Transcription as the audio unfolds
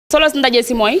solos ndaje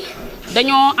si mooy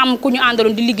dañoo am ku ñu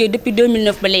àndaloon di liggéey depuis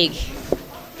 2009 ba léegi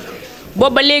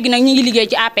boobu ba léegi nag ñu ngi liggéey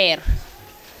ci APR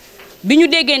bi ñu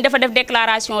déggee dafa def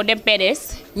déclaration dem PDS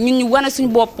ñun ñu wane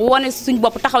suñu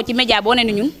bopp taxaw ci média bi wane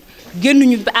ni ñun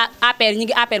génnuñu APR ñu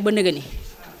ngi APR ba nëgëni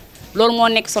loolu moo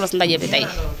nekk solos ndaje bi tey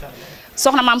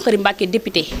Sokhna Mame Khary Mbacke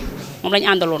député moom lañu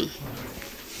àndaloon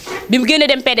bi mu génnee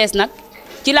dem PDS nag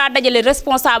ci laa dajale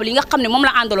responsable yi nga xam ne moom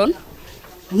la àndaloon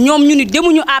ñoom ñu ni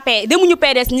demuñu APR demuñu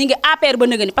PDS ñi ngi APR ba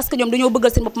nëgëni parce que ñoom dañoo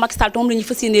bëggal seen bopp Macky Sall te moom la ñuy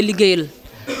fas yéenee liggéeyal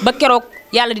ba keroog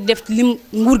yàlla di def lim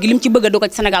nguur gi lim ci bëgg a dogal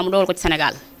ci Sénégal mu dogal ko ci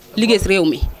Sénégal liggéey si réew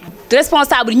mi.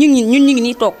 responsable ñun ñu ngi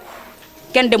nii toog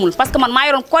kenn demul parce que man maa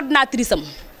yoroon coordinatrice am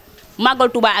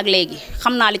màggal Touba ak léegi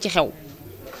xam naa li ci xew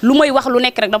lu may wax lu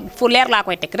nekk rek da fu leer laa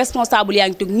koy teg responsable yaa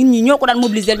ngi toog ñun ñi ñoo ko daan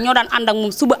mobiliser ñoo daan ànd ak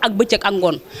moom suba ak bëccëg ak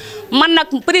ngoon man nag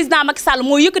président Macky Sall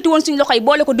moo yëkkati woon suñu loxo yi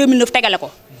boole ko 2009 tegale ko.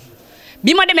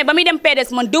 bi ma demee ba muy dem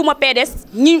PDS man déw ma PDS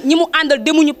ñi mu àndal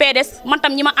demuñu PDS man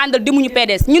tam ñi ma àndal demuñu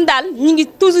PDS ñun daal ñu ngi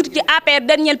toujours ci APR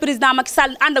dernier président Macky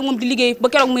Sall ànd ak moom di liggéey ba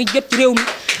keroog muy jot ci réew mi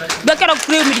ba keroog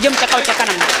réew mi di jëm ca kaw ca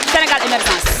kanam Sénégal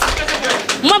émergence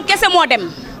moom kese moo dem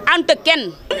ànd ak kenn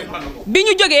bi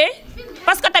ñu jógee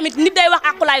parce que tamit nit day wax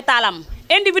àqulaayu taalam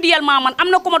individuellement man am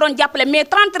na ku ma doon jàppale mais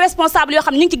 30 responsables yoo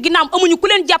xam ne ñu ngi ci ginnaaw amuñu ku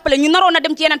leen jàppale ñu naroon a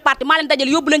dem ci yeneen parti maa leen dajale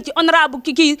yóbbu leen ci honorable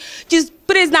ci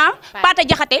président Pate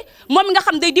Diakhaté moom mi nga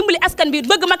xam day dimbali askan bi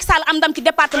bëgg Macky Sall am ndam ci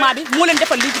département bi moo leen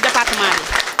defal lii ci département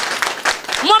bi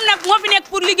moom nag moo fi nekk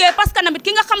pour liggéey parce que namit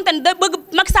ki nga xam te ne da bëgg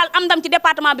Macky Sall am ndam ci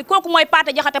département bi kooku mooy Pate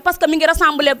Diakhaté parce que mi ngi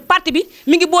rassemblé parti bi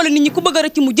mi ngi boole nit ñi ku bëgg a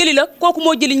rëcc mu jëli la kooku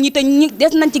moo jëli ñi te ñi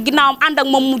des nañ ci ginnaawam ànd ak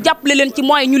moom mu jàppale leen ci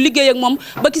moyens ñu liggéey ak moom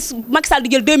ba ki Macky Sall di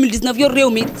jël 2019 yor réew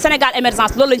mi Sénégal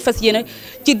émergence loolu lañu fas yéene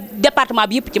ci département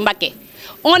bi yëpp ci Mbacke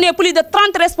on est plus de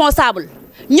 30 responsables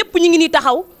ñëpp ñu ngi nii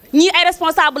taxaw ñii ay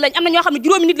responsable lañ am na ñoo xam ne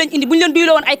juróomi nit lañ indi bu ñu leen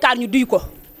duyloo woon ay kaar ñu duy ko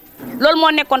loolu moo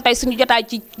nekkoon tey suñu jotaay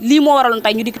ci lii moo waraloon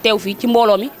tey ñu dikk teew fii ci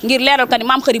mbooloo mi ngir leeral ka ni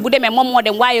Mame Khary bu demee moom moo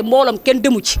dem waaye mbooloom kenn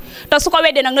demu ci te su ko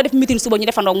weddee nag na def meeting suba ñu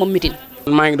defandoo ak moom meeting.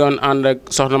 maa ngi doon ànd ak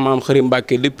Sokhna Mame Khary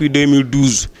Mbacke depuis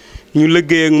 2012 ñu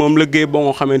liggéey ak moom liggéey boo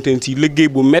nga xamante ne si liggéey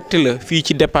bu metti la fii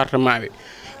ci département bi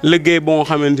liggéey boo nga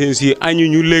xamante ne si añu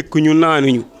ñu lekk ñu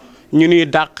naanuñu ñu ñuy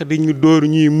dàq di ñu dóor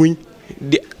ñuy muñ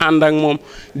di ànd ak moom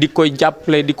di ko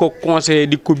jàppale di ko conseiller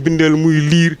di ko bindal muy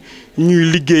liir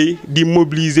ñuy liggéey di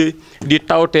mobiliser di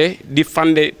tawte di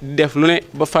fande di def lu ne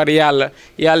ba far yàlla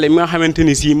mi nga xamante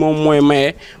ni si moom mooy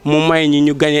maye mu may ñi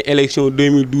ñu gagné élection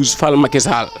 2012 fal Macky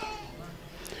Sall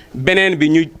beneen bi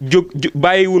ñu jóg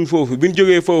bàyyiwun foofu bi ñu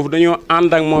jógee foofu dañoo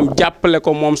ànd ak moom jàppale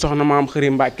ko moom Sokhna Mame Khary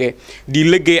Mbacke di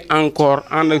liggéey encore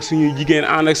ànd ak suñuy jigéen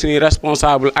ànd ak suñuy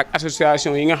responsable ak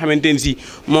association yi nga xamante ni si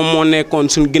moom moo nekkoon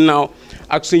suñu ginnaaw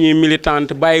ak suñuy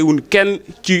militante bàyyiwun kenn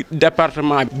ci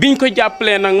département bi. biñ ko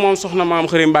jàppalee nag moom Sokhna Mame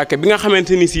Khary Mbacke bi nga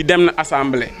xamante ni si dem na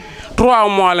assemblée 3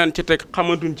 mois lañ ci teg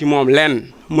xamatuñ ci moom lenn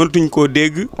mënatuñ koo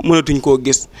dégg mënatuñ koo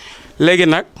gis léegi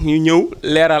nag ñu ñëw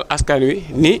leeral askan wi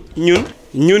ni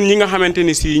ñun ñi nga xamante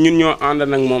ni si ñun ñoo ànd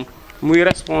nag moom muy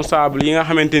responsable yi nga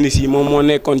xamante ni si moom moo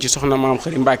nekkoon ci Sokhna Mame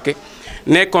Khary Mbacke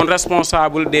nekkoon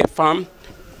responsable des femmes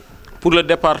pour le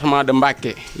département de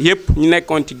Mbacke yëpp ñu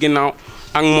nekkoon ci ginnaaw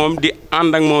ak moom di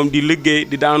ànd ak moom di liggéey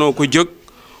di daanoo ko jóg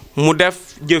mu def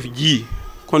jëf ji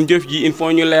kon jëf ji il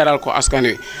faut ñu leeral ko askan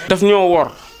wi. daf ñoo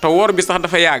wor te wor bi sax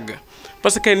dafa yàgg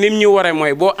parce que nim ñu waree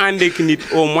mooy boo àndeek nit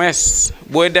au moins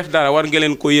booy def dara war nga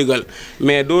leen ko yëgal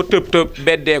mais doo tëb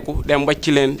beddeeku dem wàcc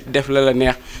leen def la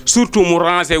neex surtout mu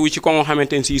rangé wu ci ko nga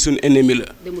xamante ne si suñu ennemi la.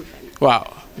 waaw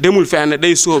demul fenn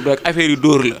day sóob rek affaire yu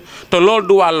dóor la te loolu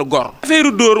du wàllu gor. affaire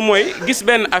yu dóor mooy gis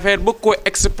benn affaire bëgg koo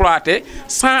exploiter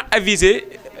sans aviser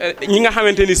ñi nga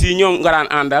xamante ni si ñoom nga daan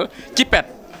àndal ci pet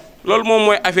loolu moom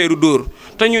mooy affaire yu dóor.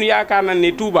 te ñun yaakaar nañ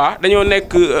ni Touba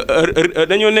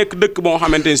dañoo nekk dëkk boo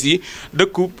xamante ne si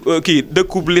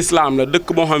dëkkub l'islam la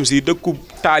dëkk boo xam si dëkkub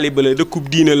taaliba la dëkkub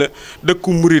diine la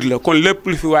dëkkub murid la kon lépp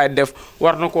lu fi waaye def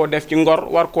war na koo def ci ngor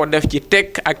war koo def ci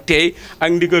tekk ak teey ak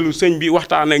ndigalu sëñ bi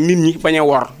waxtaan ak nit ñi bañ a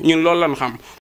wor ñun loolu lañ xam.